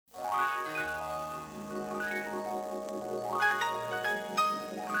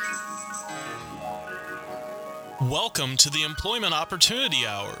Welcome to the Employment Opportunity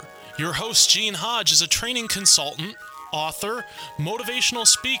Hour. Your host, Gene Hodge, is a training consultant, author, motivational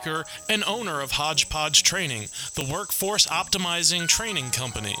speaker, and owner of Hodge Training, the workforce optimizing training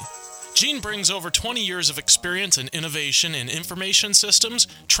company. Gene brings over 20 years of experience and innovation in information systems,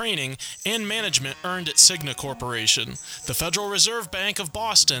 training, and management earned at Cigna Corporation, the Federal Reserve Bank of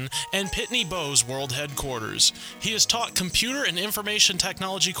Boston, and Pitney Bowes World Headquarters. He has taught computer and information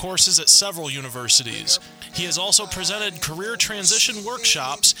technology courses at several universities. He has also presented career transition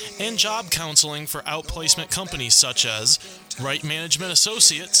workshops and job counseling for outplacement companies such as Wright Management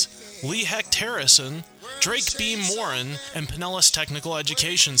Associates, Lee Hecht Harrison, Drake Beam Morin, and Pinellas Technical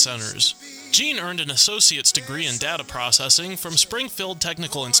Education Centers. Gene earned an associate's degree in data processing from Springfield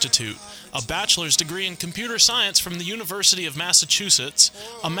Technical Institute, a bachelor's degree in computer science from the University of Massachusetts,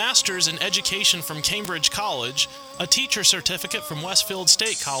 a master's in education from Cambridge College, a teacher certificate from Westfield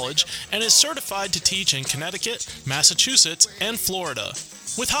State College, and is certified to teach in Connecticut, Massachusetts, and Florida.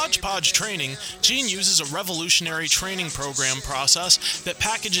 With Hodge Training, Gene uses a revolutionary training program process that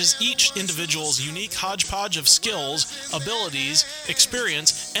packages each individual's unique hodgepodge of skills, abilities,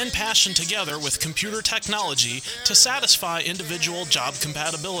 experience, and passion together with computer technology to satisfy individual job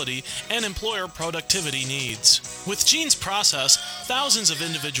compatibility and employer productivity needs. With Gene's process, thousands of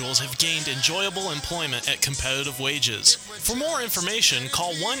individuals have gained enjoyable employment at competitive wages. For more information,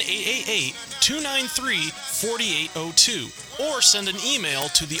 call 1-888-293-4802 or send an email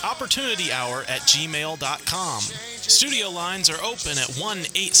to theopportunityhour@gmail.com. Studio lines are open at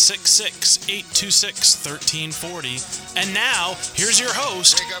 1-866-826-1340. And now, here's your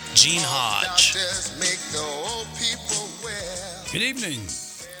host, Gene Hodge. Good evening.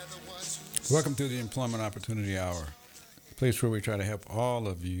 Welcome to the Employment Opportunity Hour, a place where we try to help all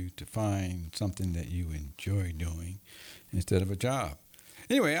of you to find something that you enjoy doing instead of a job.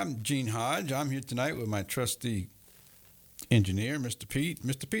 Anyway, I'm Gene Hodge. I'm here tonight with my trusty engineer, Mr. Pete.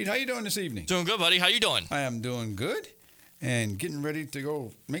 Mr. Pete, how you doing this evening? Doing good, buddy. How you doing? I am doing good and getting ready to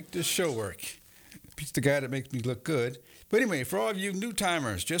go make this show work. Pete's the guy that makes me look good. But anyway, for all of you new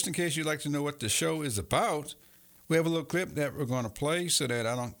timers, just in case you'd like to know what the show is about, we have a little clip that we're going to play so that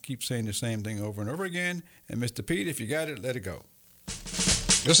I don't keep saying the same thing over and over again. And Mr. Pete, if you got it, let it go.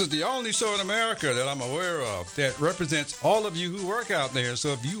 This is the only show in America that I'm aware of that represents all of you who work out there.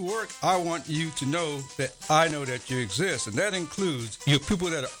 So if you work, I want you to know that I know that you exist. And that includes you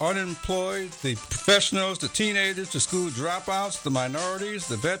people that are unemployed, the professionals, the teenagers, the school dropouts, the minorities,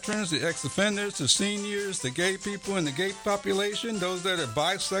 the veterans, the ex-offenders, the seniors, the gay people in the gay population, those that are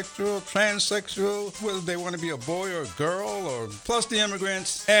bisexual, transsexual, whether they want to be a boy or a girl, or plus the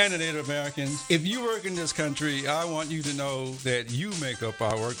immigrants and the Native Americans. If you work in this country, I want you to know that you make up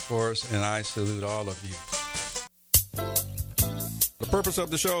our workforce, and I salute all of you. The purpose of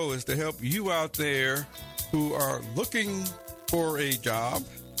the show is to help you out there who are looking for a job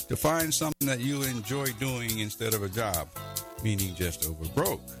to find something that you enjoy doing instead of a job, meaning just over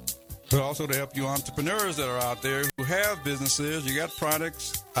broke. But also to help you entrepreneurs that are out there who have businesses, you got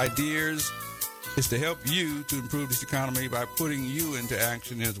products, ideas. It's to help you to improve this economy by putting you into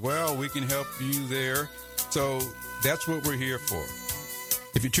action as well. We can help you there. So that's what we're here for.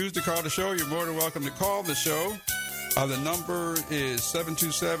 If you choose to call the show, you're more than welcome to call the show. The number is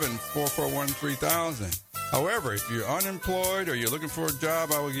 727-441-3000. However, if you're unemployed or you're looking for a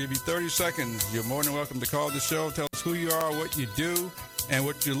job, I will give you 30 seconds. You're more than welcome to call the show. Tell us who you are, what you do, and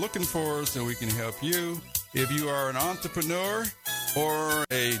what you're looking for so we can help you. If you are an entrepreneur or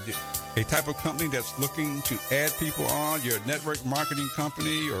a type of company that's looking to add people on, your network marketing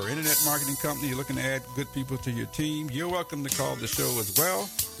company or internet marketing company, you're looking to add good people to your team, you're welcome to call the show as well.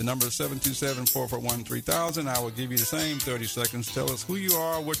 The number is 727-441-3000. I will give you the same 30 seconds. Tell us who you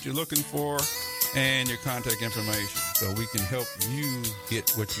are, what you're looking for, and your contact information so we can help you get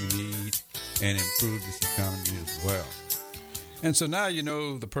what you need and improve this economy as well. And so now you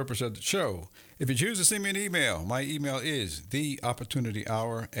know the purpose of the show. If you choose to send me an email, my email is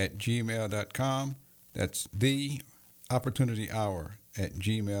theopportunityhour@gmail.com. That's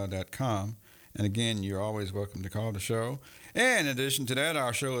theopportunityhour@gmail.com. And again, you're always welcome to call the show. And in addition to that,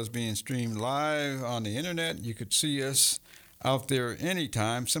 our show is being streamed live on the internet. You could see us out there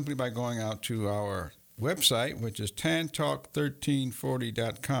anytime simply by going out to our website, which is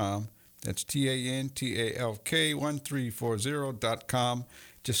tantalk1340.com. That's TANTALK1340.com.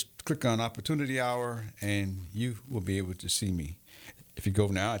 Just click on Opportunity Hour, and you will be able to see me. If you go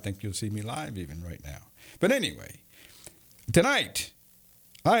now, I think you'll see me live even right now. But anyway, tonight,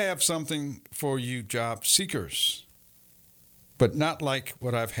 I have something for you job seekers, but not like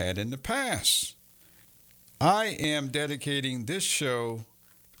what I've had in the past. I am dedicating this show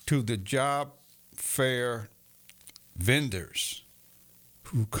to the job fair vendors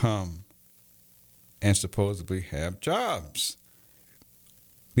who come and supposedly have jobs.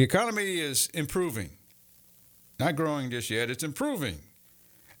 The economy is improving. Not growing just yet, it's improving.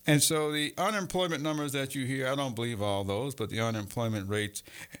 And so the unemployment numbers that you hear, I don't believe all those, but the unemployment rate's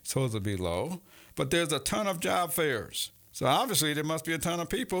supposed to be low. But there's a ton of job fairs. So obviously there must be a ton of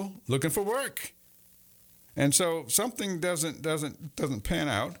people looking for work. And so something doesn't pan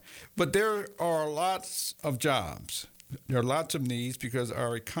out. But there are lots of jobs. There are lots of needs because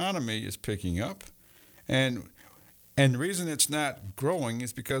our economy is picking up. And the reason it's not growing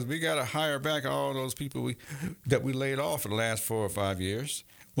is because we got to hire back all those people that we laid off for the last 4 or 5 years.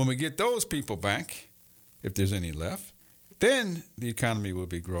 When we get those people back, if there's any left, then the economy will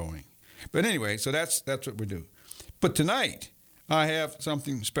be growing. But anyway, so that's what we do. But tonight, I have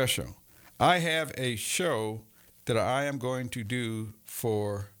something special. I have a show that I am going to do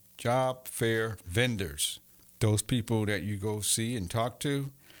for job fair vendors, those people that you go see and talk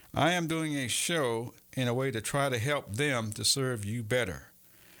to. I am doing a show in a way to try to help them to serve you better.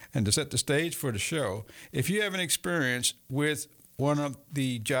 And to set the stage for the show, if you have an experience with one of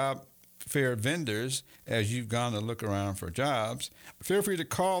the job fair vendors as you've gone to look around for jobs, feel free to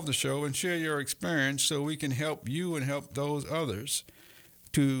call the show and share your experience so we can help you and help those others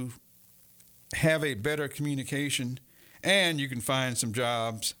to have a better communication. And you can find some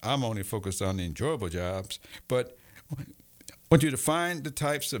jobs. I'm only focused on the enjoyable jobs, but I want you to find the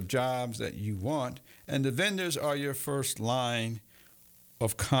types of jobs that you want, and the vendors are your first line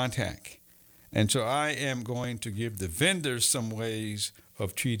of contact. And so I am going to give the vendors some ways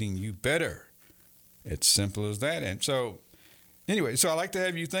of treating you better. It's simple as that. And so anyway, so I'd like to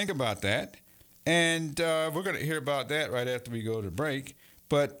have you think about that. And we're going to hear about that right after we go to break.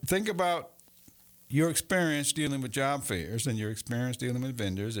 But think about your experience dealing with job fairs and your experience dealing with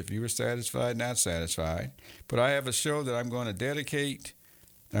vendors, if you were satisfied, not satisfied. But I have a show that I'm going to dedicate.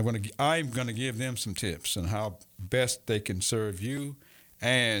 I'm going to give them some tips on how best they can serve you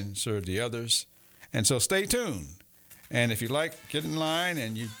and serve the others. And so stay tuned. And if you like, get in line,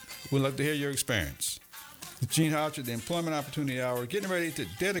 and we'd love to hear your experience. It's Gene Hodge at the Employment Opportunity Hour, getting ready to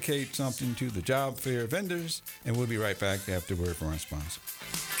dedicate something to the job fair vendors, and we'll be right back after word from our sponsor.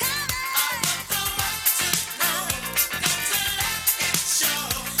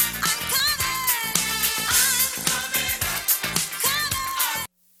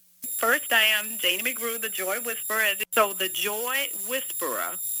 First, I am Janie McGrew, the Joy Whisperer. So the Joy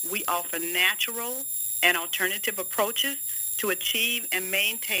Whisperer, we offer natural and alternative approaches to achieve and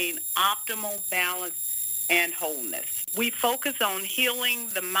maintain optimal balance and wholeness. We focus on healing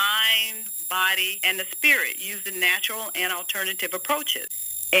the mind, body, and the spirit using natural and alternative approaches.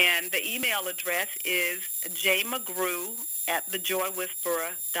 And the email address is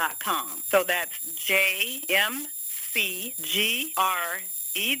jmcgrew@thejoywhisperer.com. So that's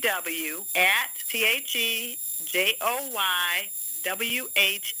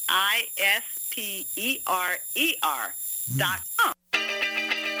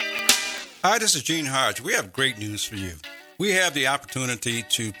Hi, this is Gene Hodge. We have great news for you. We have the opportunity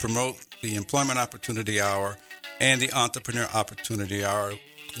to promote the Employment Opportunity Hour and the Entrepreneur Opportunity Hour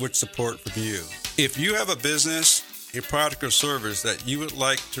with support from you. If you have a business, a product or service that you would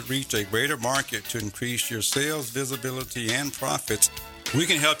like to reach a greater market to increase your sales, visibility, and profits, we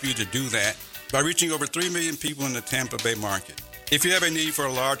can help you to do that by reaching over 3 million people in the Tampa Bay market. If you have a need for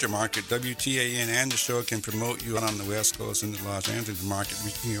a larger market, WTAN and the show can promote you on the West Coast and the Los Angeles market,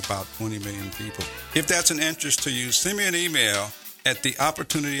 reaching about 20 million people. If that's an interest to you, send me an email at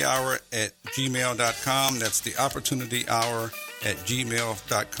theopportunityhour@gmail.com. That's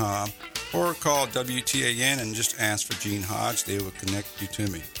theopportunityhour@gmail.com. Or call WTAN and just ask for Gene Hodge. They will connect you to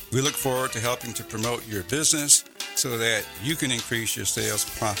me. We look forward to helping to promote your business so that you can increase your sales,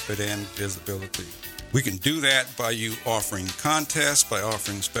 profit, and visibility. We can do that by you offering contests, by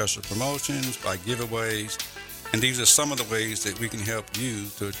offering special promotions, by giveaways. And these are some of the ways that we can help you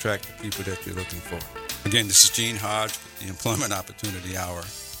to attract the people that you're looking for. Again, this is Gene Hodge, the Employment Opportunity Hour.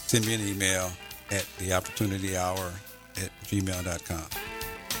 Send me an email at theopportunityhour@gmail.com.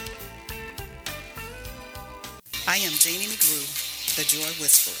 I am Janie McGrew, the Joy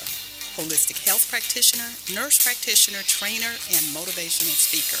Whisperer, holistic health practitioner, nurse practitioner, trainer, and motivational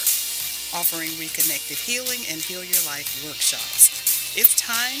speaker, offering reconnected healing and heal your life workshops. It's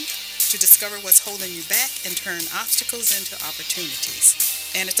time to discover what's holding you back and turn obstacles into opportunities.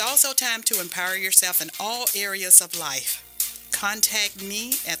 And it's also time to empower yourself in all areas of life. Contact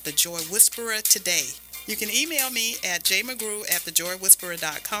me at The Joy Whisperer today. You can email me at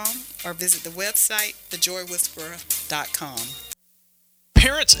jmcgrew@thejoywhisperer.com or visit the website, thejoywhisperer.com.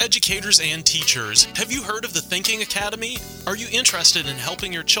 Parents, educators, and teachers, have you heard of the Thinking Academy? Are you interested in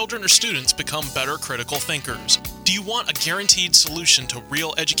helping your children or students become better critical thinkers? Do you want a guaranteed solution to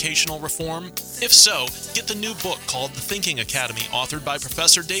real educational reform? If so, get the new book called The Thinking Academy, authored by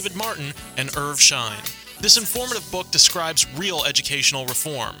Professor David Martin and Irv Schein. This informative book describes real educational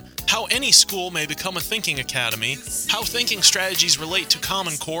reform, how any school may become a thinking academy, how thinking strategies relate to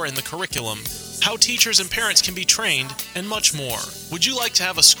Common Core in the curriculum, how teachers and parents can be trained, and much more. Would you like to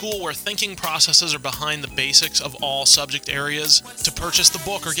have a school where thinking processes are behind the basics of all subject areas? To purchase the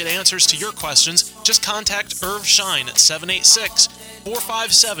book or get answers to your questions, just contact Irv Schein at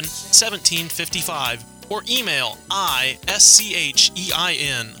 786-457-1755 or email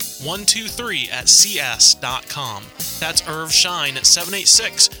ISCHEIN123@cs.com. That's Irv Schein at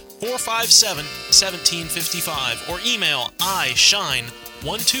 786-457-1755 or email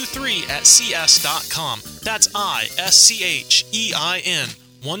ISHEIN123@cs.com. That's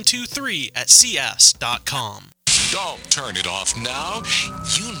ISCHEIN123@cs.com. Don't turn it off now.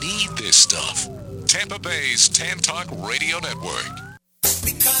 You need this stuff. Tampa Bay's Tan Talk Radio Network.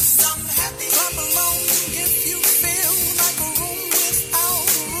 Because I'm happy. Clap along if you feel like a room without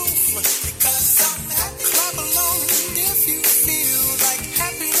a roof. Because I'm happy. Clap along if you feel like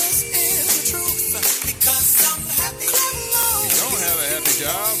happiness is the truth. Because I'm happy. Clap along. If you don't have a happy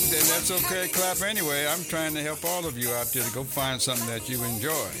job, then that's okay. Clap anyway. I'm trying to help all of you out there to go find something that you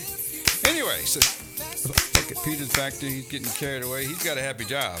enjoy. Anyway, so look at Peter's back there. He's getting carried away. He's got a happy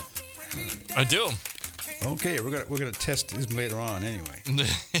job. I do. Okay, we're gonna test this later on anyway.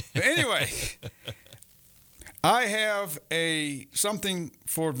 But anyway, I have something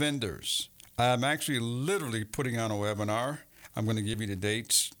for vendors. I'm actually literally putting on a webinar. I'm going to give you the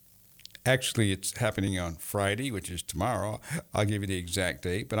dates. Actually, it's happening on Friday, which is tomorrow. I'll give you the exact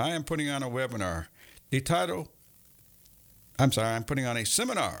date. But I am putting on a webinar. I'm putting on a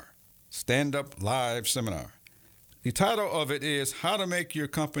seminar, stand-up live seminar. The title of it is How to Make Your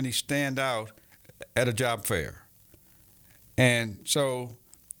Company Stand Out at a Job Fair. And so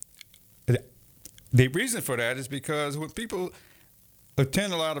the reason for that is because when people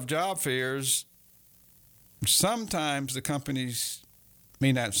attend a lot of job fairs, sometimes the companies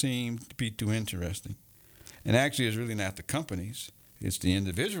may not seem to be too interesting. And actually, it's really not the companies. It's the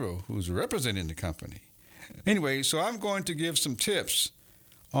individual who's representing the company. Anyway, so I'm going to give some tips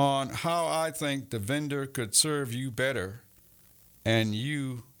on how I think the vendor could serve you better and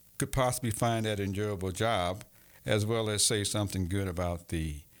you could possibly find that enjoyable job, as well as say something good about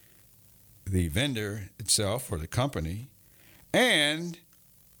the vendor itself or the company, and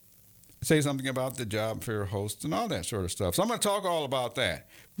say something about the job fair host and all that sort of stuff. So I'm going to talk all about that.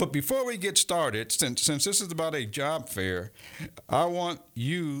 But before we get started, since this is about a job fair, I want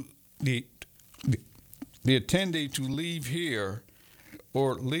you, the attendee, to leave here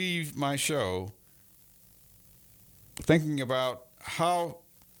or leave my show thinking about how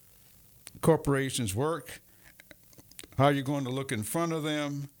corporations work, how you're going to look in front of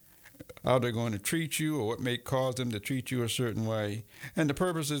them, how they're going to treat you, or what may cause them to treat you a certain way. And the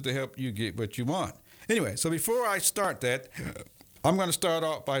purpose is to help you get what you want. Anyway, so before I start that, I'm going to start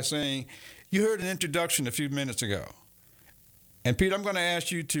off by saying, you heard an introduction a few minutes ago. And Pete, I'm going to ask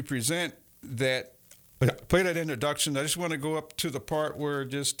you to play that introduction. I just want to go up to the part where it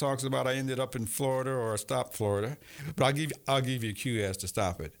just talks about I ended up in Florida or I stopped Florida. But I'll give you a cue as to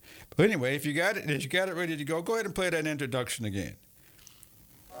stop it. But anyway, if you got it ready to go ahead and play that introduction again.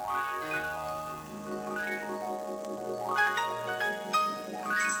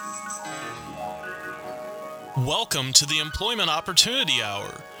 Welcome to the Employment Opportunity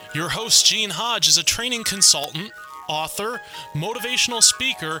Hour. Your host, Gene Hodge, is a training consultant, author, motivational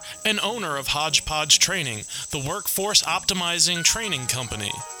speaker, and owner of Hodge Training, the workforce optimizing training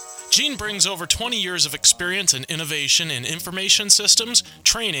company. Gene brings over 20 years of experience and innovation in information systems,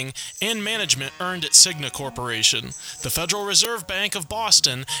 training, and management earned at Cigna Corporation, the Federal Reserve Bank of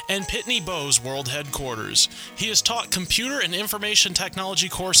Boston, and Pitney Bowes World Headquarters. He has taught computer and information technology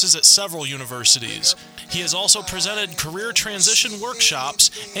courses at several universities. He has also presented career transition workshops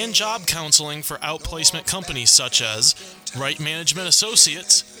and job counseling for outplacement companies such as Wright Management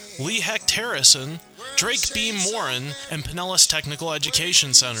Associates, Lee Hecht Harrison, Drake Beam Warren, and Pinellas Technical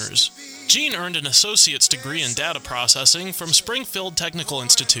Education Centers. Gene earned an associate's degree in data processing from Springfield Technical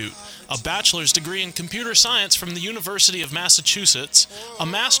Institute, a bachelor's degree in computer science from the University of Massachusetts, a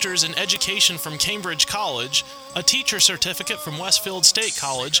master's in education from Cambridge College, a teacher certificate from Westfield State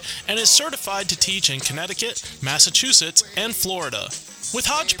College, and is certified to teach in Connecticut, Massachusetts, and Florida. With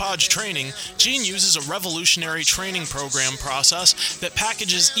Hodgepodge Training, Gene uses a revolutionary training program process that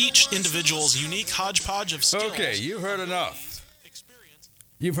packages each individual's unique hodgepodge of skills. Okay, you heard enough.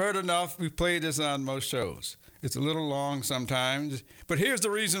 You've heard enough. We've played this on most shows. It's a little long sometimes, but here's the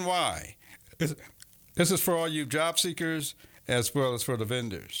reason why. This is for all you job seekers as well as for the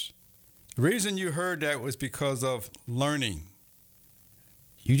vendors. The reason you heard that was because of learning.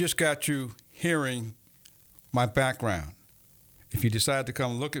 You just got through hearing my background. If you decide to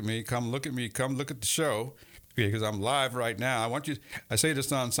come look at me, come look at the show, because I'm live right now. I say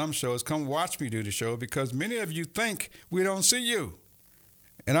this on some shows, come watch me do the show, because many of you think we don't see you.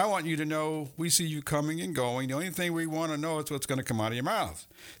 And I want you to know we see you coming and going. The only thing we want to know is what's going to come out of your mouth.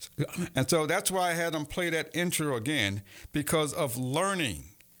 And so that's why I had them play that intro again, because of learning.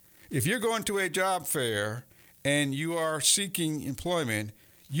 If you're going to a job fair and you are seeking employment,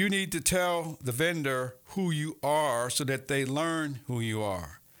 you need to tell the vendor who you are so that they learn who you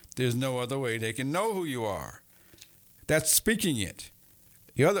are. There's no other way they can know who you are. That's speaking it.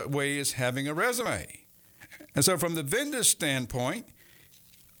 The other way is having a resume. And so from the vendor's standpoint,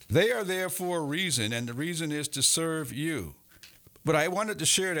 they are there for a reason, and the reason is to serve you. But I wanted to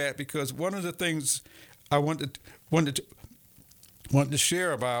share that because one of the things I wanted to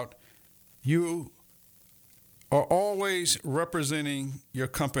share about, you are always representing your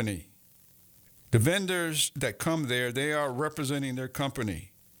company. The vendors that come there, they are representing their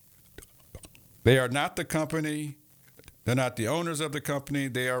company. They are not the company. They're not the owners of the company.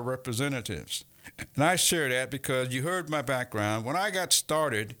 They are representatives. And I share that because you heard my background. When I got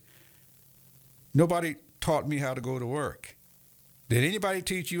started, nobody taught me how to go to work. Did anybody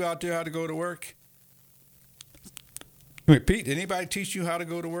teach you out there how to go to work? Pete, did anybody teach you how to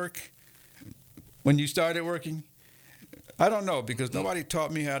go to work when you started working? I don't know, because nobody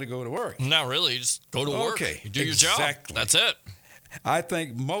taught me how to go to work. Not really. Just go to work. Okay, You do your job. That's it. I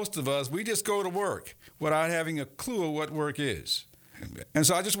think most of us, we just go to work without having a clue of what work is. And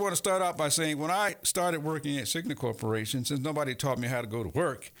so I just want to start out by saying, when I started working at Cigna Corporation, since nobody taught me how to go to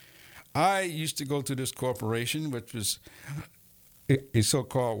work, I used to go to this corporation, which was a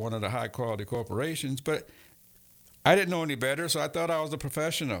so-called one of the high-quality corporations, but I didn't know any better, so I thought I was a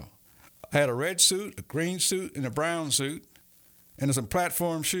professional. I had a red suit, a green suit, and a brown suit, and some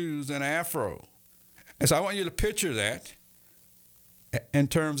platform shoes and an afro. And so I want you to picture that in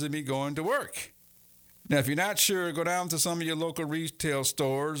terms of me going to work. Now, if you're not sure, go down to some of your local retail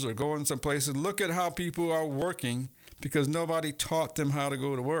stores or go in some places, look at how people are working, because nobody taught them how to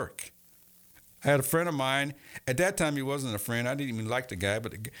go to work. I had a friend of mine. At that time, he wasn't a friend. I didn't even like the guy.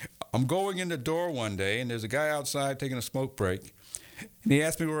 But I'm going in the door one day, and there's a guy outside taking a smoke break. And he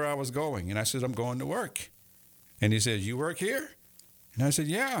asked me where I was going. And I said, I'm going to work. And he said, you work here? And I said,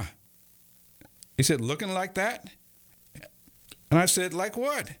 yeah. He said, looking like that? And I said, like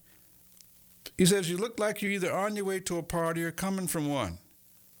what? He says, you look like you're either on your way to a party or coming from one.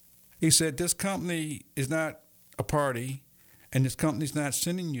 He said, this company is not a party, and this company's not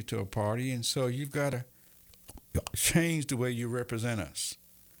sending you to a party, and so you've got to change the way you represent us.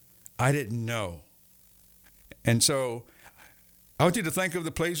 I didn't know. And so I want you to think of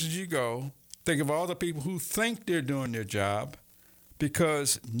the places you go. Think of all the people who think they're doing their job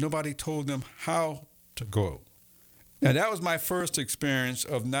because nobody told them how to go. Now, that was my first experience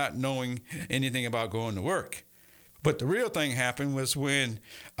of not knowing anything about going to work. But the real thing happened was when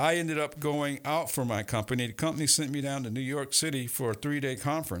I ended up going out for my company. The company sent me down to New York City for a 3-day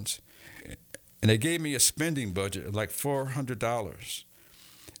conference, and they gave me a spending budget of like $400.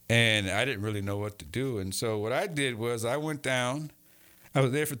 And I didn't really know what to do. And so what I did was I went down. I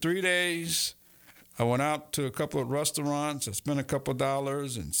was there for 3 days. I went out to a couple of restaurants. I spent a couple of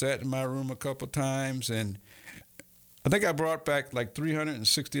dollars and sat in my room a couple of times. And I think I brought back like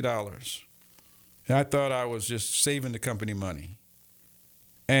 $360. And I thought I was just saving the company money.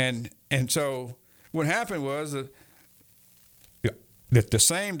 And so what happened was that the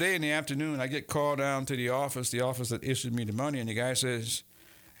same day in the afternoon, I get called down to the office that issued me the money, and the guy says,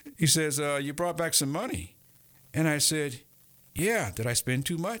 you brought back some money. And I said, yeah, did I spend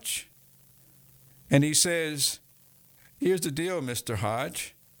too much? And he says, here's the deal, Mr.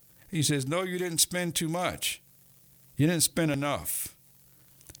 Hodge. He says, no, you didn't spend too much. You didn't spend enough.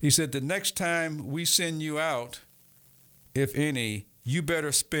 He said, the next time we send you out, if any, you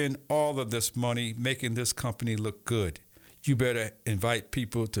better spend all of this money making this company look good. You better invite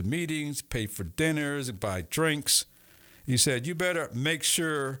people to meetings, pay for dinners, buy drinks. He said, you better make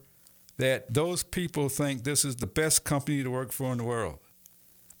sure that those people think this is the best company to work for in the world.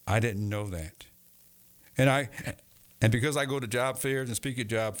 I didn't know that. And because I go to job fairs and speak at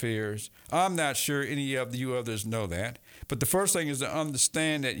job fairs, I'm not sure any of you others know that. But the first thing is to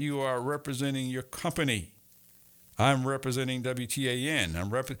understand that you are representing your company. I'm representing WTAN. I'm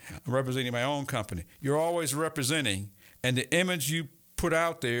representing my own company. You're always representing, and the image you put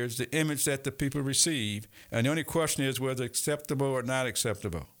out there is the image that the people receive. And the only question is whether acceptable or not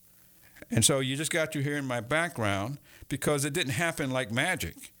acceptable. And so you just got to hear in my background because it didn't happen like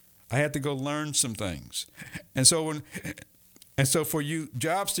magic. I had to go learn some things. And so for you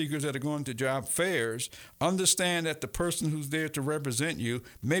job seekers that are going to job fairs, understand that the person who's there to represent you,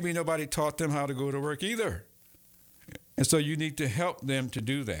 maybe nobody taught them how to go to work either. And so you need to help them to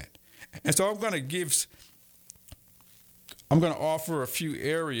do that. And so I'm going to offer a few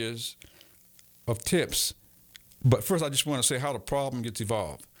areas of tips. But first, I just want to say how the problem gets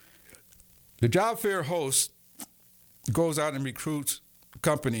evolved. The job fair host goes out and recruits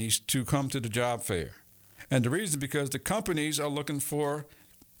companies to come to the job fair. And the reason is because the companies are looking for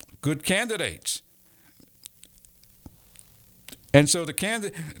good candidates. And so the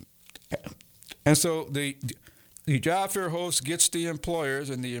job fair host gets the employers,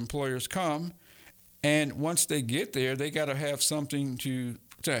 and the employers come. And once they get there, they got to have something to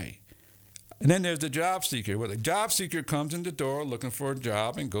say. And then there's the job seeker. Well, the job seeker comes in the door looking for a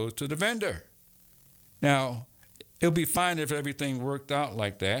job and goes to the vendor. Now, it'll be fine if everything worked out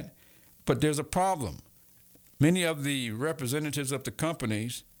like that, but there's a problem. Many of the representatives of the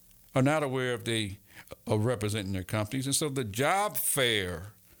companies are not aware of representing their companies, and so the job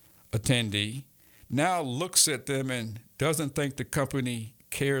fair attendee now looks at them and doesn't think the company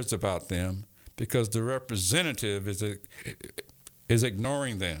cares about them because the representative is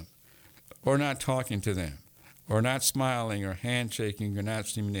ignoring them or not talking to them or not smiling or handshaking or not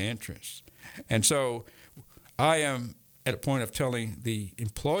seeming to interest. And so I am at a point of telling the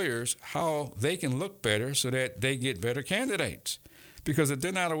employers how they can look better so that they get better candidates. Because if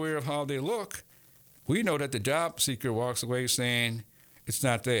they're not aware of how they look, we know that the job seeker walks away saying it's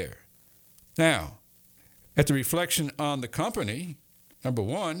not there. Now, at the reflection on the company, number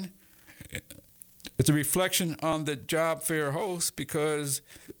one, it's a reflection on the job fair host because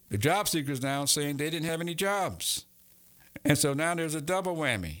the job seeker is now saying they didn't have any jobs. And so now there's a double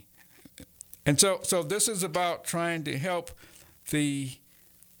whammy. And so this is about trying to help the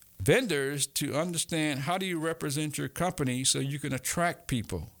vendors to understand how do you represent your company so you can attract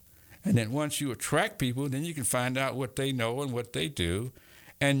people. And then once you attract people, then you can find out what they know and what they do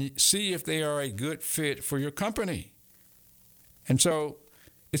and see if they are a good fit for your company. And so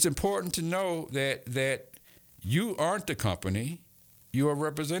it's important to know that you aren't the company. You are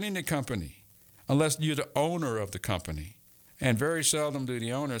representing the company unless you're the owner of the company. And very seldom do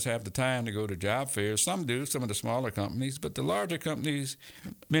the owners have the time to go to job fairs. Some do, some of the smaller companies, but the larger companies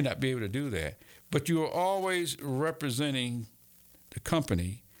may not be able to do that. But you are always representing the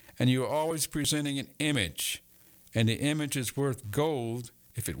company, and you are always presenting an image. And the image is worth gold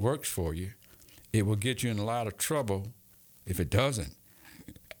if it works for you. It will get you in a lot of trouble if it doesn't.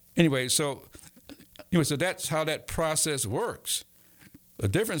 Anyway, so that's how that process works. The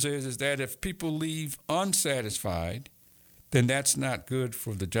difference is that if people leave unsatisfied, then that's not good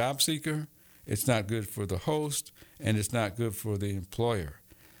for the job seeker, it's not good for the host, and it's not good for the employer.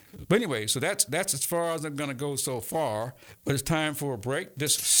 But anyway, so that's as far as I'm going to go so far, but it's time for a break.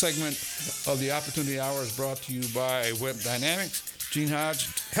 This segment of the Opportunity Hour is brought to you by Web Dynamics. Gene Hodge,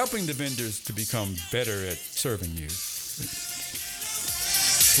 helping the vendors to become better at serving you.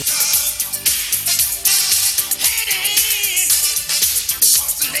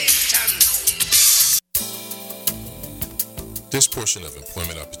 This portion of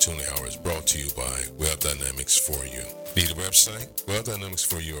Employment Opportunity Hour is brought to you by Web Dynamics for You. Need a website? Web Dynamics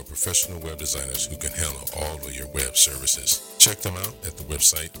for You are professional web designers who can handle all of your web services. Check them out at the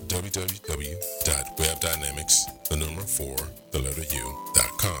website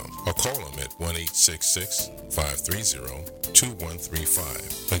www.webdynamics4u.com or call them at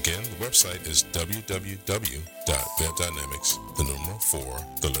 1-866-530-2135. Again, the website is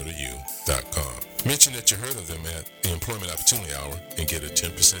www.webdynamics4u.com. Mention that you heard of them at the Employment Opportunity Hour and get a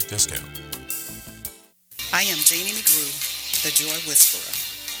 10% discount. I am Janie McGrew, the Joy Whisperer,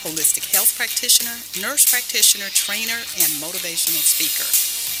 holistic health practitioner, nurse practitioner, trainer, and motivational speaker,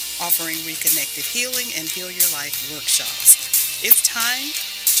 offering reconnective healing and heal your life workshops. It's time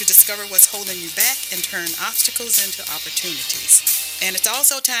to discover what's holding you back and turn obstacles into opportunities. And it's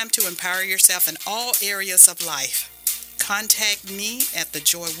also time to empower yourself in all areas of life. Contact me at the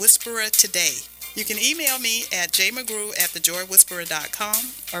Joy Whisperer today. You can email me at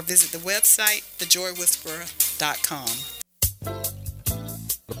jmcgrew@thejoywhisperer.com or visit the website, thejoywhisperer.com.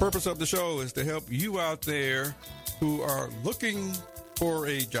 The purpose of the show is to help you out there who are looking for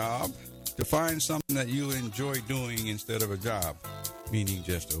a job to find something that you enjoy doing instead of a job, meaning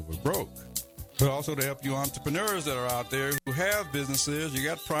just over broke. But also to help you entrepreneurs that are out there who have businesses, you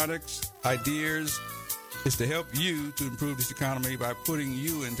got products, ideas, is to help you to improve this economy by putting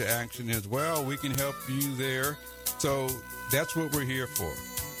you into action as well. We can help you there. So that's what we're here for.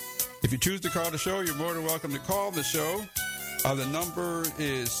 If you choose to call the show, you're more than welcome to call the show. The number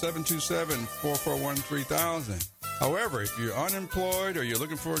is 727-441-3000. However, if you're unemployed or you're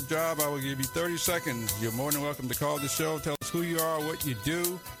looking for a job, I will give you 30 seconds. You're more than welcome to call the show. Tell us who you are, what you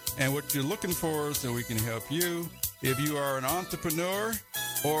do, and what you're looking for so we can help you. If you are an entrepreneur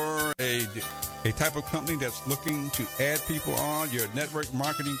or a type of company that's looking to add people on, you're a network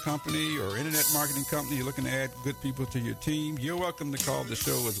marketing company or internet marketing company, you're looking to add good people to your team, you're welcome to call the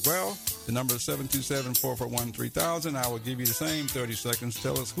show as well. The number is 727-441-3000. I will give you the same 30 seconds.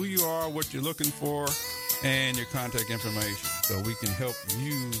 Tell us who you are, what you're looking for, and your contact information so we can help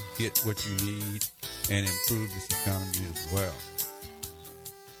you get what you need and improve this economy as well.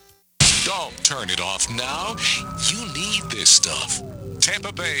 Don't turn it off now. You need this stuff.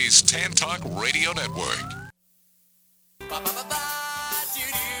 Tampa Bay's Tan Talk Radio Network.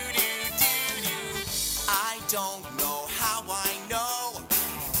 I don't know how I know,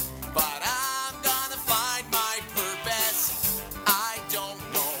 but I'm gonna find my purpose. I don't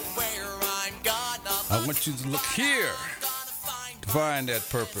know where I'm gonna. I want you to look here to find that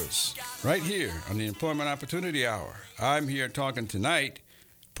purpose. Right here on the Employment Opportunity Hour. I'm here talking tonight,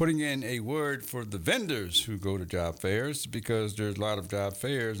 putting in a word for the vendors who go to job fairs, because there's a lot of job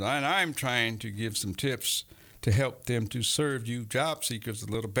fairs, and I'm trying to give some tips to help them to serve you job seekers a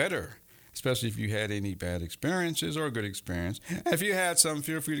little better, especially if you had any bad experiences or good experience. If you had some,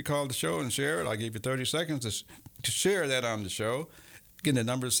 feel free to call the show and share it. I'll give you 30 seconds to share that on the show. Again, the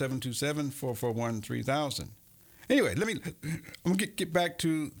number is 727-441-3000. Anyway, I'm going to get back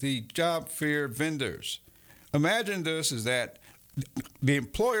to the job fair vendors. Imagine this is that the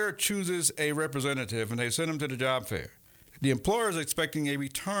employer chooses a representative and they send them to the job fair. The employer is expecting a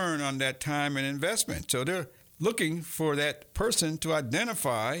return on that time and investment. So they're looking for that person to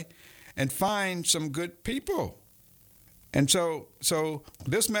identify and find some good people. And so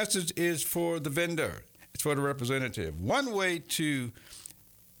this message is for the vendor. It's for the representative. One way to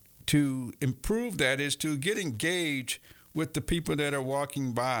improve that is to get engaged with the people that are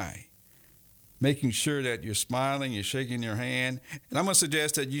walking by, making sure that you're smiling, you're shaking your hand. And I'm going to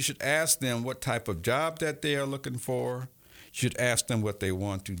suggest that you should ask them what type of job that they are looking for. You should ask them what they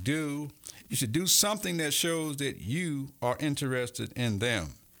want to do. You should do something that shows that you are interested in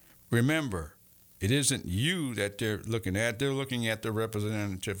them. Remember, it isn't you that they're looking at. They're looking at the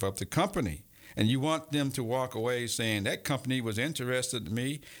representative of the company. And you want them to walk away saying, that company was interested in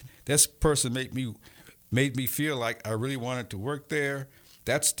me. This person made me feel like I really wanted to work there.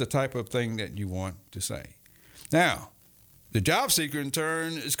 That's the type of thing that you want to say. Now, the job seeker, in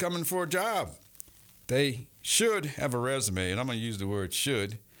turn, is coming for a job. They should have a resume, and I'm going to use the word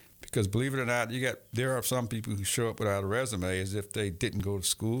should, because believe it or not, there are some people who show up without a resume as if they didn't go to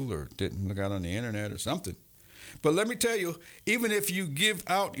school or didn't look out on the internet or something. But let me tell you, even if you give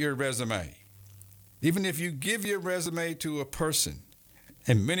out your resume, even if you give your resume to a person,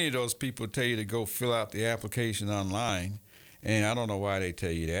 and many of those people tell you to go fill out the application online, and I don't know why they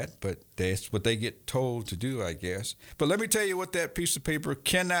tell you that, but that's what they get told to do, I guess. But let me tell you what that piece of paper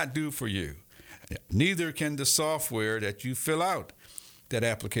cannot do for you. Neither can the software that you fill out that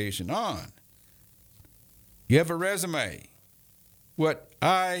application on. You have a resume. What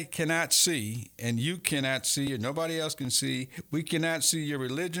I cannot see, and you cannot see, and nobody else can see, we cannot see your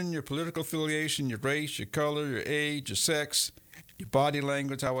religion, your political affiliation, your race, your color, your age, your sex, your body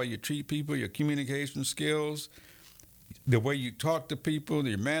language, how well you treat people, your communication skills, the way you talk to people,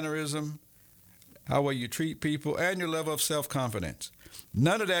 your mannerism, how well you treat people, and your level of self-confidence.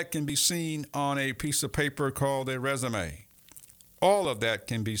 None of that can be seen on a piece of paper called a resume. All of that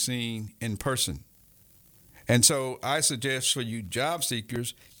can be seen in person. And so I suggest for you job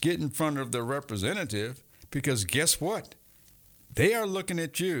seekers, get in front of the representative, because guess what? They are looking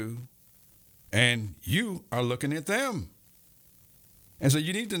at you and you are looking at them. And so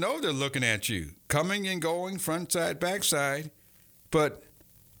you need to know they're looking at you, coming and going, front side, back side. But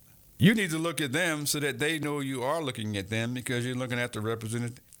you need to look at them so that they know you are looking at them, because you're looking at the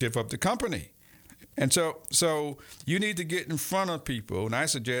representative of the company. And so you need to get in front of people. And I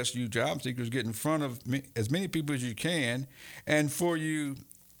suggest you job seekers get in front of as many people as you can. And for you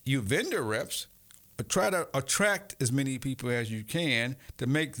vendor reps, try to attract as many people as you can to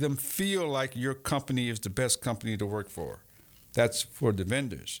make them feel like your company is the best company to work for. That's for the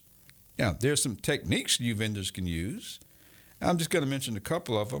vendors. Now, there's some techniques you vendors can use. I'm just going to mention a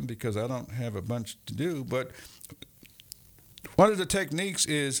couple of them because I don't have a bunch to do. But one of the techniques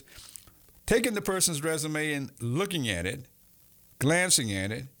is taking the person's resume and looking at it, glancing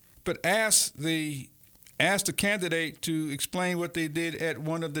at it, but ask the ask the candidate to explain what they did at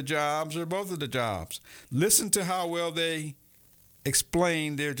one of the jobs or both of the jobs. Listen to how well they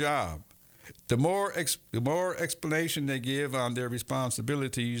explain their job. The more explanation they give on their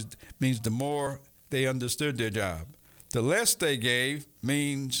responsibilities means the more they understood their job. The less they gave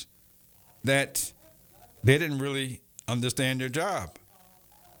means that they didn't really understand their job.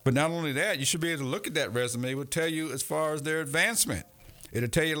 But not only that, you should be able to look at that resume. It will tell you as far as their advancement. It'll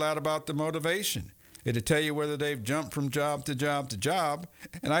tell you a lot about the motivation. It'll tell you whether they've jumped from job to job to job.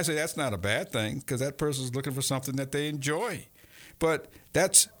 And I say that's not a bad thing because that person's looking for something that they enjoy. But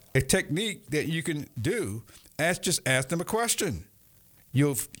that's a technique that you can do. Just ask them a question.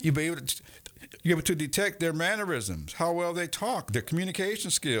 You'll be able to detect their mannerisms, how well they talk, their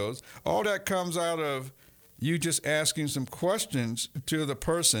communication skills. All that comes out of you just asking some questions to the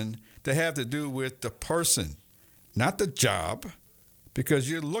person that have to do with the person, not the job,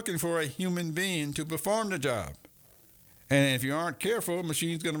 because you're looking for a human being to perform the job. And if you aren't careful, the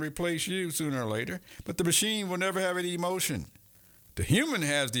machine's going to replace you sooner or later, but the machine will never have any emotion. The human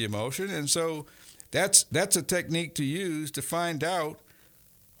has the emotion, and so that's a technique to use to find out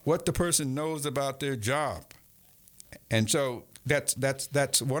what the person knows about their job. And so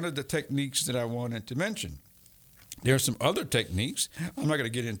that's one of the techniques that I wanted to mention. There are some other techniques. I'm not going to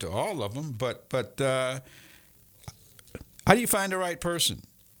get into all of them, but how do you find the right person?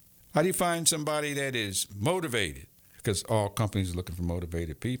 How do you find somebody that is motivated? Because all companies are looking for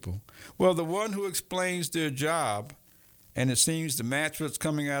motivated people. Well, the one who explains their job and it seems to match what's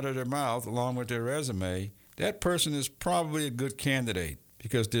coming out of their mouth along with their resume, that person is probably a good candidate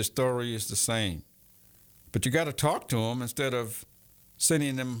because their story is the same. But you got to talk to them instead of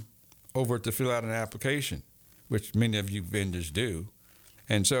sending them over to fill out an application, which many of you vendors do.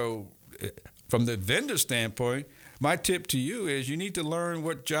 And so from the vendor standpoint, my tip to you is you need to learn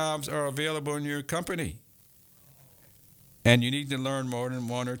what jobs are available in your company. And you need to learn more than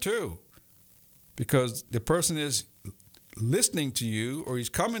one or two because the person is listening to you or he's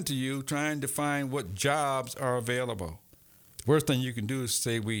coming to you trying to find what jobs are available. The worst thing you can do is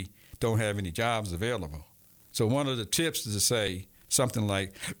say we don't have any jobs available. So one of the tips is to say something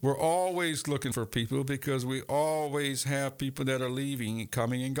like, we're always looking for people because we always have people that are leaving,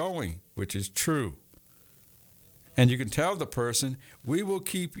 coming and going, which is true. And you can tell the person, we will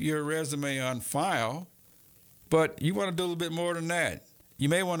keep your resume on file, but you want to do a little bit more than that. You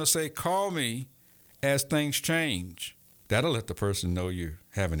may want to say, call me as things change. That'll let the person know you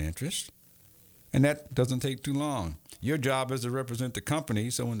have an interest. And that doesn't take too long. Your job is to represent the company,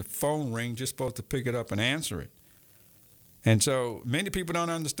 so when the phone rings, you're supposed to pick it up and answer it. And so many people don't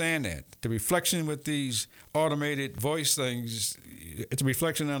understand that. The reflection with these automated voice things, it's a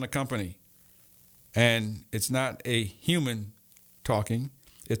reflection on the company. And it's not a human talking.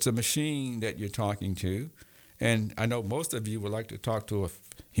 It's a machine that you're talking to. And I know most of you would like to talk to a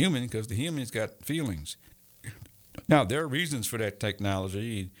human because the human's got feelings. Now, there are reasons for that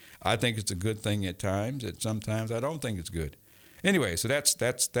technology. I think it's a good thing at times, and sometimes I don't think it's good. Anyway, so that's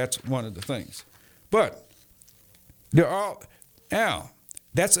one of the things. But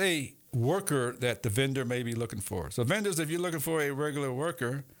that's a worker that the vendor may be looking for. So vendors, if you're looking for a regular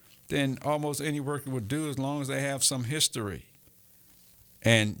worker, then almost any worker would do as long as they have some history.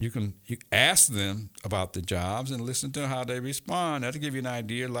 And you ask them about the jobs and listen to how they respond. That'll give you an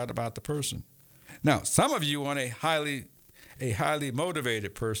idea a lot about the person. Now, some of you want a highly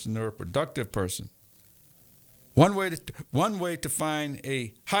motivated person or a productive person. One way to find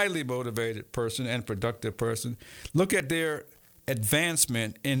a highly motivated person and productive person, look at their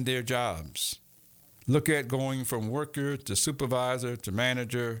advancement in their jobs. Look at going from worker to supervisor to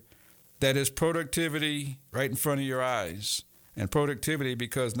manager. That is productivity right in front of your eyes. And productivity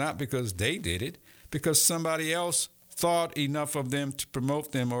not because they did it, because somebody else thought enough of them to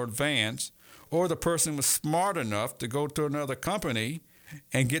promote them or advance, or the person was smart enough to go to another company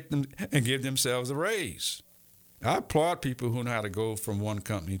and give themselves a raise. I applaud people who know how to go from one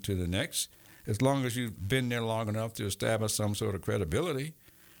company to the next, as long as you've been there long enough to establish some sort of credibility.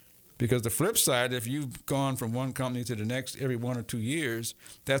 Because the flip side, if you've gone from one company to the next every 1 or 2 years,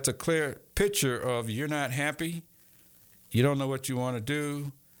 that's a clear picture of you're not happy, you don't know what you want to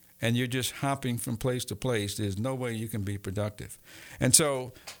do, and you're just hopping from place to place. There's no way you can be productive. And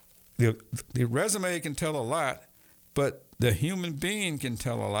so the resume can tell a lot, but the human being can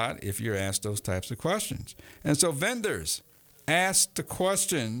tell a lot if you're asked those types of questions. And so vendors, ask the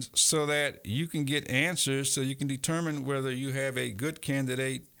questions so that you can get answers so you can determine whether you have a good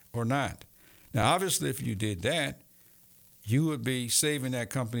candidate or not. Now, obviously, if you did that, you would be saving that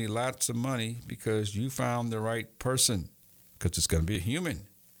company lots of money because you found the right person, because it's going to be a human.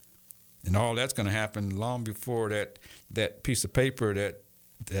 And all that's going to happen long before that piece of paper that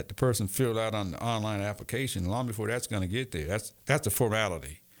the person filled out on the online application, long before that's going to get there. That's a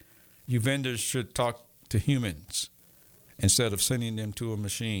formality. You vendors should talk to humans instead of sending them to a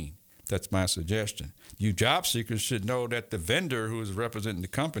machine. That's my suggestion. You job seekers should know that the vendor who is representing the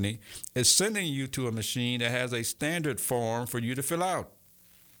company is sending you to a machine that has a standard form for you to fill out.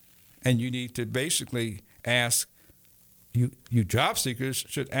 And you need to basically ask, you job seekers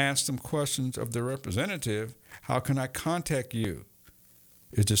should ask some questions of the representative. How can I contact you?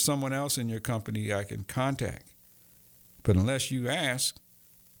 Is there someone else in your company I can contact? But unless you ask,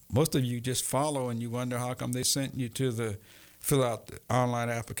 most of you just follow and you wonder how come they sent you to fill out the online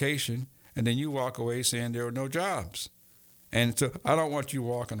application, and then you walk away saying there are no jobs. And so I don't want you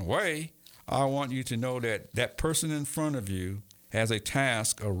walking away. I want you to know that that person in front of you has a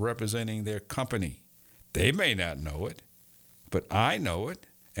task of representing their company. They may not know it, but I know it,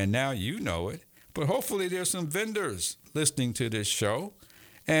 and now you know it. But hopefully there's some vendors listening to this show,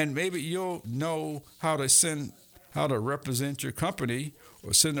 and maybe you'll know how to represent your company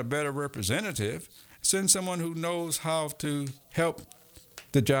or send a better representative. Send someone who knows how to help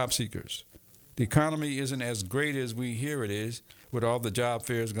the job seekers. The economy isn't as great as we hear it is with all the job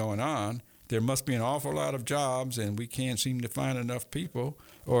fairs going on. There must be an awful lot of jobs, and we can't seem to find enough people,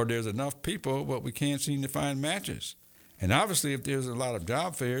 or there's enough people, but we can't seem to find matches. And obviously, if there's a lot of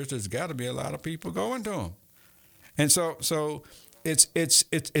job fairs, there's got to be a lot of people going to them. And so it's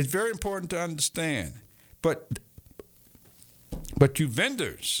very important to understand. But you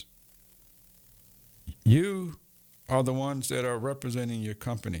vendors, you are the ones that are representing your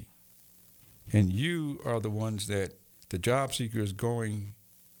company. And you are the ones that the job seeker is going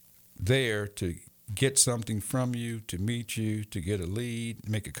there to get something from you, to meet you, to get a lead,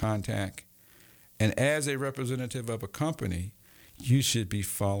 make a contact. And as a representative of a company, you should be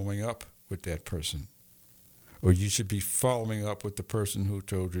following up with that person. Or you should be following up with the person who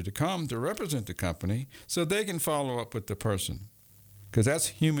told you to come to represent the company so they can follow up with the person. Because that's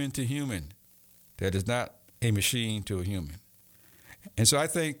human to human. That is not a machine to a human. And so I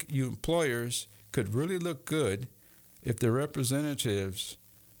think you employers could really look good if the representatives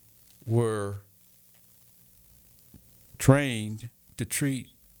were trained to treat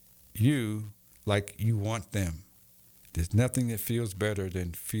you like you want them. There's nothing that feels better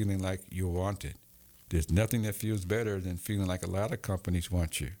than feeling like you're wanted. There's nothing that feels better than feeling like a lot of companies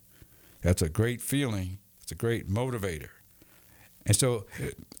want you. That's a great feeling. It's a great motivator. And so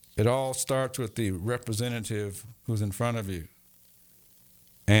it all starts with the representative who's in front of you.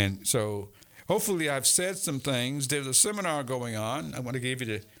 And so hopefully I've said some things. There's a seminar going on. I want to give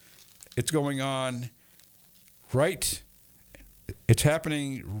you it's going on it's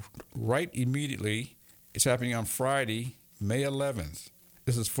happening right immediately. It's happening on Friday, May 11th.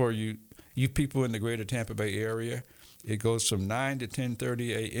 This is for you people in the greater Tampa Bay area. It goes from 9 to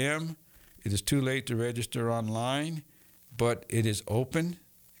 10:30 a.m. It is too late to register online, but it is open.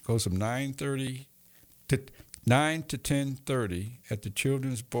 It goes from 9 to 10:30 at the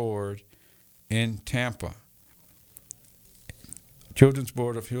Children's Board in Tampa. Children's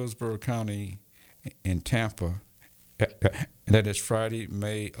Board of Hillsborough County in Tampa. That is Friday,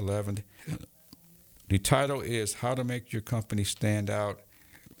 May 11th. The title is How to Make Your Company Stand Out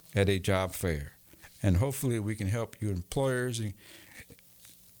at a Job Fair. And hopefully we can help you employers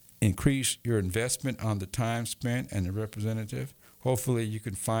increase your investment on the time spent and the representative. Hopefully you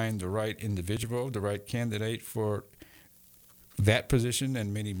can find the right individual, the right candidate for that position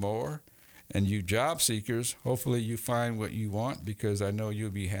and many more. And you job seekers, hopefully you find what you want, because I know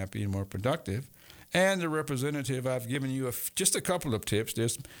you'll be happy and more productive. And the representative, I've given you just a couple of tips.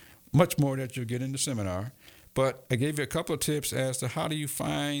 There's much more that you'll get in the seminar. But I gave you a couple of tips as to how do you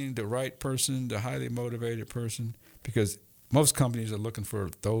find the right person, the highly motivated person, because most companies are looking for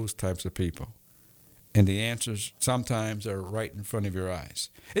those types of people. And the answers sometimes are right in front of your eyes.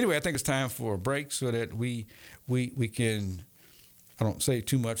 Anyway, I think it's time for a break so that we can, I don't say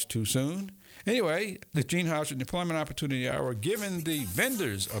too much too soon. Anyway, the Gene Hodge Employment Opportunity Hour, giving the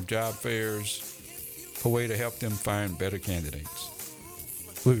vendors of job fairs a way to help them find better candidates.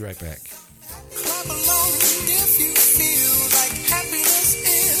 We'll be right back. Clap along if you feel like happiness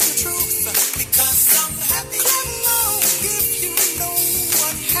is the truth, because I'm happy. Clap along if you know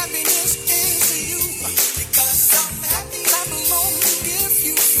what happiness is to you, because I'm happy. Clap along if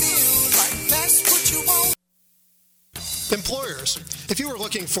you feel like that's what you want. Employers, if you are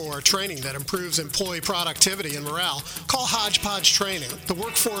looking for training that improves employee productivity and morale, call Hodgepodge Training, the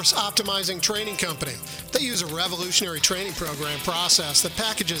workforce optimizing training company. They use a revolutionary training program process that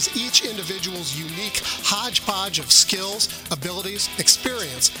packages each individual's unique hodgepodge of skills, abilities,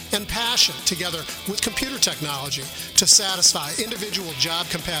 experience, and passion together with computer technology to satisfy individual job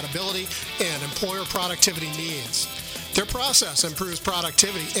compatibility and employer productivity needs. Their process improves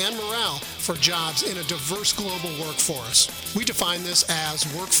productivity and morale for jobs in a diverse global workforce. We define this as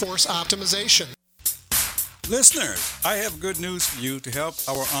workforce optimization. Listeners, I have good news for you to help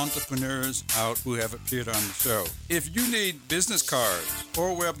our entrepreneurs out who have appeared on the show. If you need business cards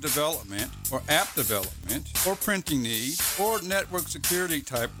or web development or app development or printing needs or network security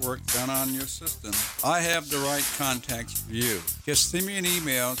type work done on your system, I have the right contacts for you. Just send me an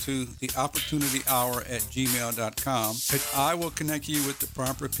email to theopportunityhour@gmail.com and I will connect you with the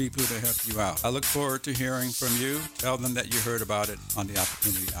proper people to help you out. I look forward to hearing from you. Tell them that you heard about it on the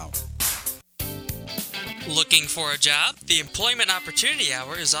Opportunity Hour. Looking for a job? The Employment Opportunity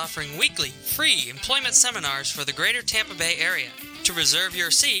Hour is offering weekly free employment seminars for the greater Tampa Bay area. To reserve your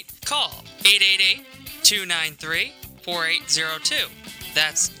seat, call 888-293-4802.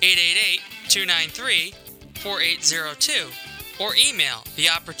 That's 888-293-4802. Or email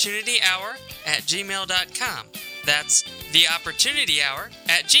theopportunityhour@gmail.com. That's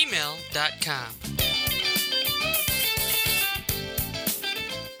theopportunityhour@gmail.com.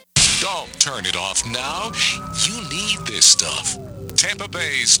 Don't turn it off now. You need this stuff. Tampa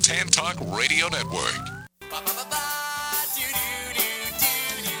Bay's Tan Talk Radio Network.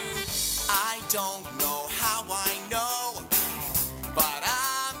 I don't know how I know, but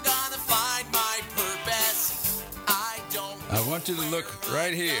I'm gonna find my purpose. I want you to look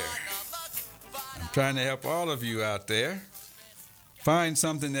right here. I'm trying to help all of you out there find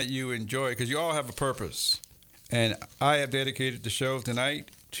something that you enjoy because you all have a purpose. And I have dedicated the show tonight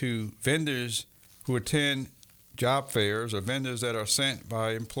to vendors who attend job fairs or vendors that are sent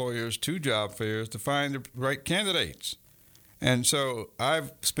by employers to job fairs to find the right candidates. And so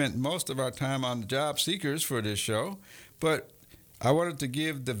I've spent most of our time on the job seekers for this show, but I wanted to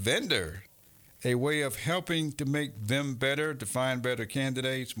give the vendor a way of helping to make them better, to find better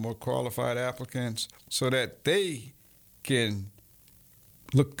candidates, more qualified applicants, so that they can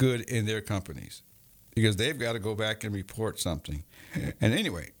look good in their companies. Because they've got to go back and report something. And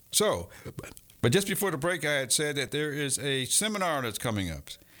anyway, but just before the break, I had said that there is a seminar that's coming up.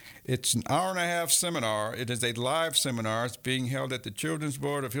 It's an hour-and-a-half seminar. It is a live seminar. It's being held at the Children's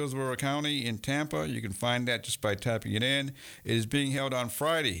Board of Hillsborough County in Tampa. You can find that just by tapping it in. It is being held on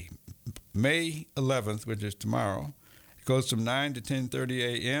Friday, May 11th, which is tomorrow. It goes from 9 to 10:30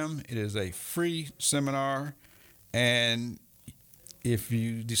 a.m. It is a free seminar, and if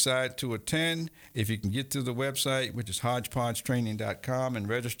you decide to attend, if you can get to the website, which is hodgepodgetraining.com, and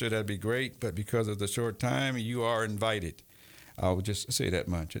register, that'd be great. But because of the short time, you are invited. I would just say that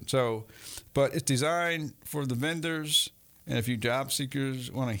much. And so, but it's designed for the vendors. And if you job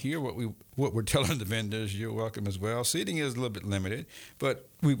seekers want to hear what we're telling the vendors, you're welcome as well. Seating is a little bit limited, but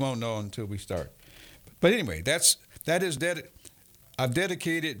we won't know until we start. But anyway, I've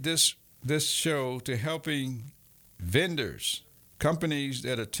dedicated this show to helping vendors, companies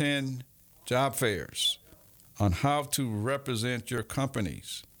that attend job fairs, on how to represent your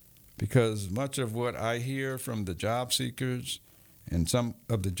companies. Because much of what I hear from the job seekers and some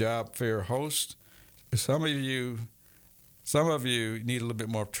of the job fair hosts, some of you need a little bit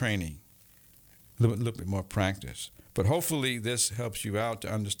more training, a little bit more practice. But hopefully this helps you out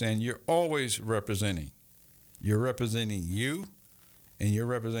to understand you're always representing. You're representing you, and you're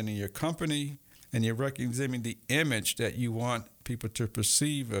representing your company, and you're representing the image that you want people to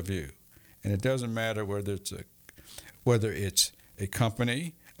perceive of you. And it doesn't matter whether it's a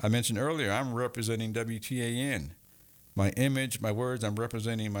company. I mentioned earlier, I'm representing WTAN. My image, my words, I'm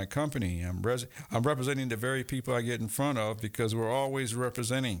representing my company. I'm representing the very people I get in front of because we're always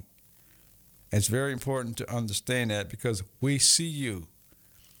representing. It's very important to understand that because we see you.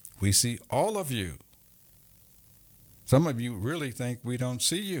 We see all of you. Some of you really think we don't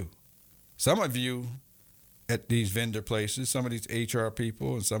see you. Some of you at these vendor places, some of these HR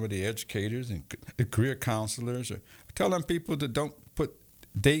people and some of the educators and career counselors are telling people to don't put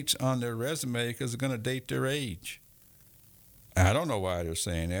dates on their resume because they're going to date their age. I don't know why they're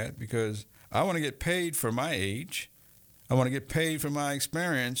saying that because I want to get paid for my age. I want to get paid for my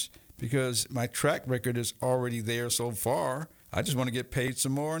experience because my track record is already there so far. I just want to get paid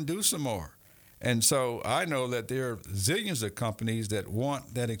some more and do some more. And so I know that there are zillions of companies that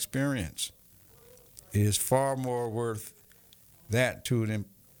want that experience. It is far more worth that to them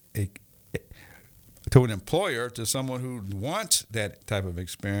to an employer, to someone who wants that type of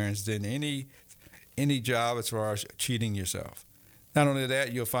experience, than any job as far as cheating yourself. Not only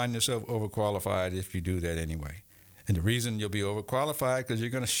that, you'll find yourself overqualified if you do that anyway. And the reason you'll be overqualified because you're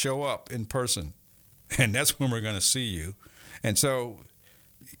going to show up in person, and that's when we're going to see you. And so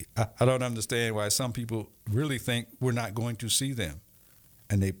I don't understand why some people really think we're not going to see them.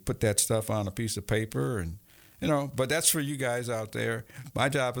 And they put that stuff on a piece of paper, and but that's for you guys out there. My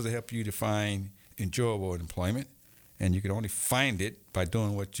job is to help you to find enjoyable employment, and you can only find it by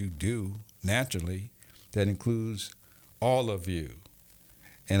doing what you do naturally. That includes all of you.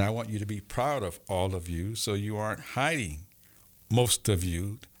 And I want you to be proud of all of you, so you aren't hiding most of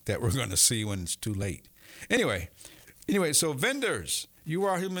you that we're going to see when it's too late. Anyway, so vendors, you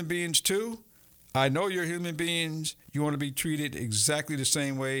are human beings too. I know you're human beings. You want to be treated exactly the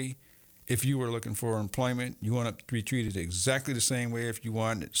same way if you were looking for employment. You want to be treated exactly the same way if you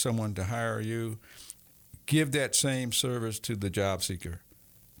want someone to hire you. Give that same service to the job seeker.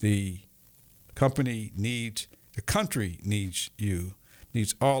 The country needs you,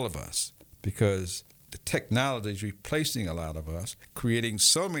 needs all of us, because the technology is replacing a lot of us, creating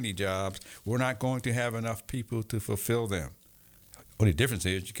so many jobs, we're not going to have enough people to fulfill them. Only difference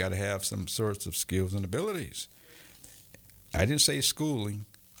is you got to have some sorts of skills and abilities. I didn't say schooling.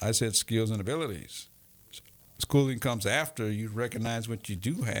 I said skills and abilities. Schooling comes after you recognize what you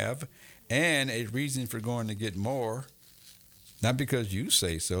do have and a reason for going to get more, not because you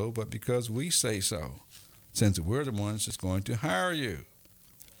say so, but because we say so, since we're the ones that's going to hire you.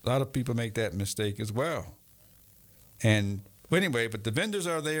 A lot of people make that mistake as well. And anyway, but the vendors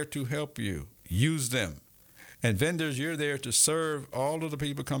are there to help you. Use them. And vendors, you're there to serve all of the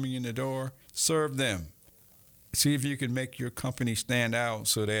people coming in the door. Serve them. See if you can make your company stand out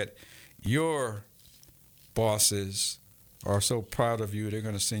so that your bosses are so proud of you, they're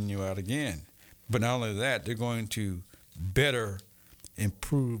going to send you out again. But not only that, they're going to better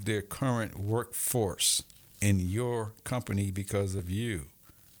improve their current workforce in your company because of you.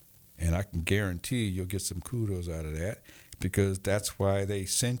 And I can guarantee you'll get some kudos out of that, because that's why they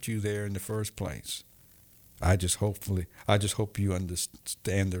sent you there in the first place. I just hope you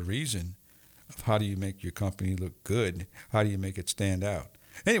understand the reason of how do you make your company look good, how do you make it stand out.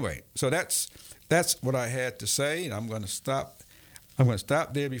 Anyway, so that's what I had to say, and I'm going to stop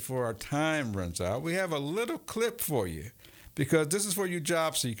there before our time runs out. We have a little clip for you, because this is for you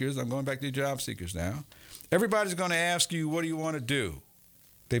job seekers. I'm going back to job seekers now. Everybody's going to ask you, what do you want to do?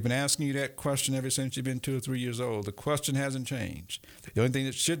 They've been asking you that question ever since you've been 2 or 3 years old. The question hasn't changed. The only thing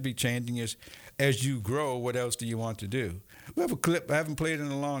that should be changing is, as you grow, what else do you want to do? We have a clip I haven't played in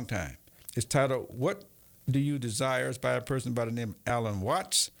a long time. It's titled, What Do You Desire? It's by a person by the name of Alan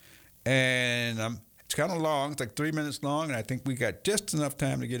Watts. And it's kind of long. It's like 3 minutes long, and I think we got just enough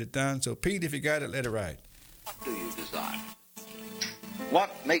time to get it done. So, Pete, if you got it, let it ride. What do you desire?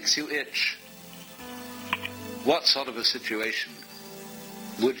 What makes you itch? What sort of a situation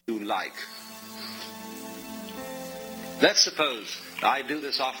would you like? Let's suppose, I do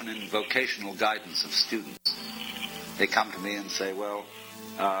this often in vocational guidance of students. They come to me and say, well,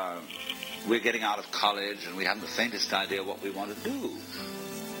 we're getting out of college and we haven't the faintest idea what we want to do.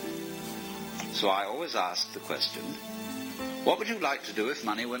 So I always ask the question, what would you like to do if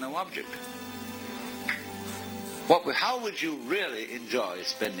money were no object? How would you really enjoy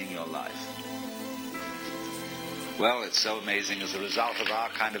spending your life? Well, it's so amazing. As a result of our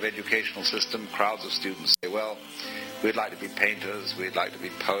kind of educational system, crowds of students say, well, we'd like to be painters, we'd like to be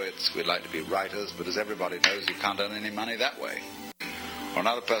poets, we'd like to be writers, but as everybody knows, you can't earn any money that way. Or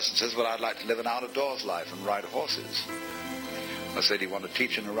another person says, well, I'd like to live an out-of-doors life and ride horses. I say, do you want to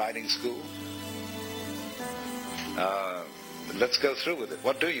teach in a riding school? Let's go through with it.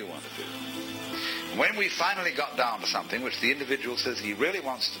 What do you want to do? When we finally got down to something which the individual says he really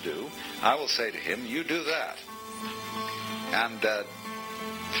wants to do, I will say to him, you do that. And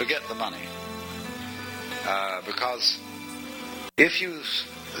forget the money. Because if you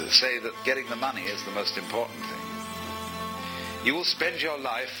say that getting the money is the most important thing, you will spend your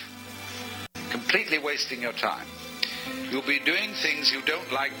life completely wasting your time. You'll be doing things you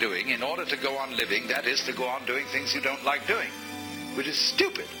don't like doing in order to go on living, that is, to go on doing things you don't like doing, which is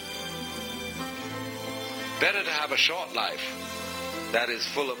stupid. Better to have a short life that is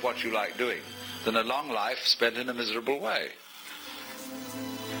full of what you like doing than a long life spent in a miserable way.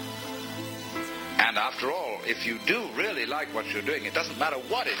 And after all, if you do really like what you're doing, it doesn't matter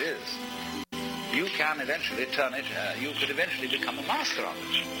what it is, you can eventually turn it, you could eventually become a master of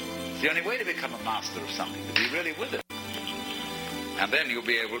it. It's the only way to become a master of something, to be really with it. And then you'll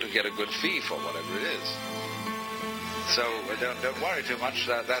be able to get a good fee for whatever it is. So don't worry too much.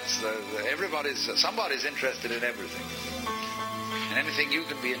 Somebody's interested in everything. And anything you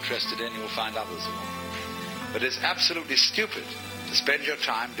can be interested in, you'll find others who are. But it's absolutely stupid to spend your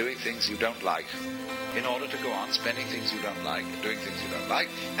time doing things you don't like in order to go on spending things you don't like, doing things you don't like,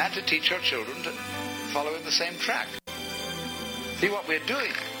 and to teach your children to follow in the same track. See, what we're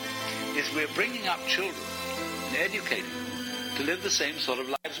doing is we're bringing up children and educating them to live the same sort of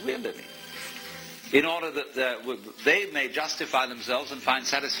lives we're living, in order that they may justify themselves and find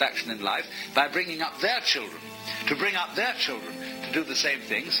satisfaction in life by bringing up their children, to bring up their children to do the same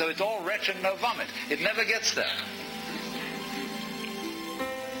thing, so it's all wretch and no vomit. It never gets there.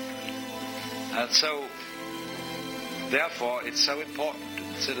 And so, therefore, it's so important to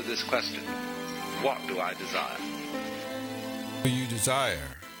consider this question: what do I desire? What do you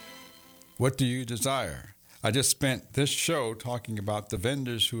desire? What do you desire? I just spent this show talking about the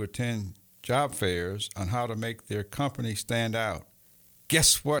vendors who attend job fairs on how to make their company stand out.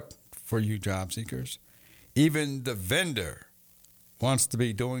 Guess what, for you job seekers? Even the vendor wants to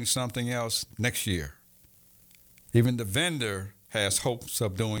be doing something else next year. Even the vendor has hopes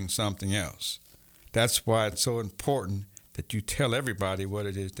of doing something else. That's why it's so important that you tell everybody what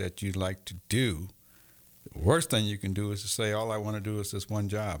it is that you'd like to do. The worst thing you can do is to say, all I want to do is this one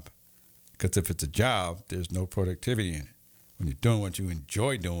job. Because if it's a job, there's no productivity in it. When you're doing what you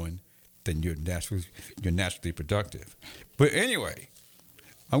enjoy doing, then you're naturally productive. But anyway,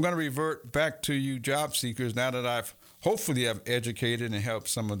 I'm going to revert back to you job seekers now that I've educated and helped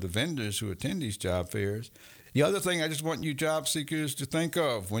some of the vendors who attend these job fairs. The other thing I just want you job seekers to think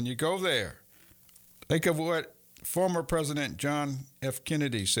of when you go there, think of what former President John F.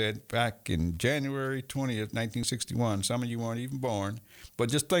 Kennedy said back in January 20th, 1961. Some of you weren't even born, but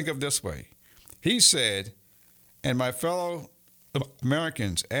just think of this way. He said, "And my fellow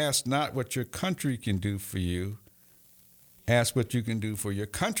Americans, ask not what your country can do for you, ask what you can do for your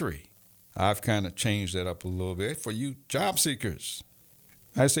country." I've kind of changed that up a little bit for you job seekers.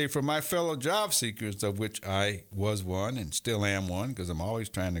 I say for my fellow job seekers, of which I was one and still am one because I'm always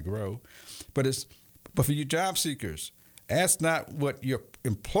trying to grow. But for you job seekers, ask not what your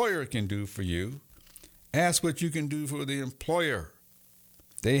employer can do for you. Ask what you can do for the employer.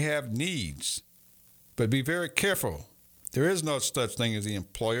 They have needs. But be very careful. There is no such thing as the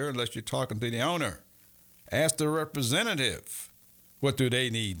employer unless you're talking to the owner. Ask the representative, what do they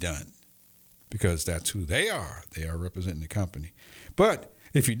need done? Because that's who they are. They are representing the company. But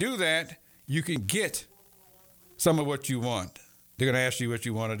if you do that, you can get some of what you want. They're going to ask you what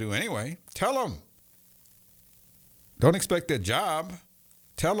you want to do anyway. Tell them. Don't expect a job.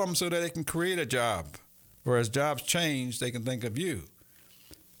 Tell them so that they can create a job. Or as jobs change, they can think of you.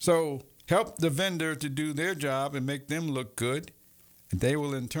 So help the vendor to do their job and make them look good. And they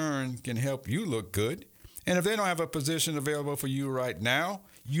will in turn can help you look good. And if they don't have a position available for you right now,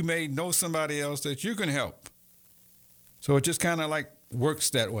 you may know somebody else that you can help. So it just kind of like works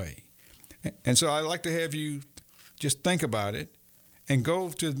that way. And so I'd like to have you just think about it and go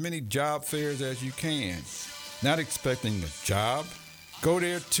to as many job fairs as you can. Not expecting a job. Go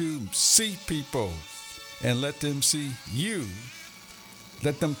there to see people and let them see you.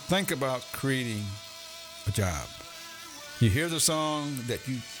 Let them think about creating a job. You hear the song that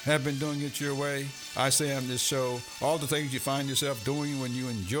you have been doing it your way. I say on this show, all the things you find yourself doing when you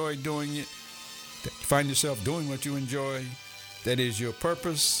enjoy doing it, that you find yourself doing what you enjoy, that is your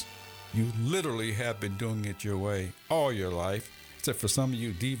purpose. You literally have been doing it your way all your life, except for some of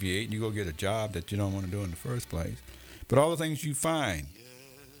you deviate and you go get a job that you don't want to do in the first place. But all the things you find,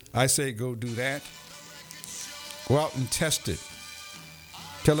 I say go do that. Go out and test it.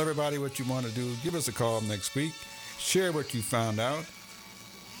 Tell everybody what you want to do. Give us a call next week. Share what you found out,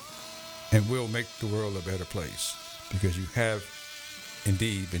 and we'll make the world a better place because you have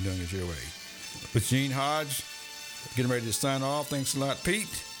indeed been doing it your way. With Gene Hodge, getting ready to sign off. Thanks a lot,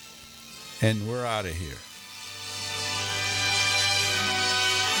 Pete, and we're out of here.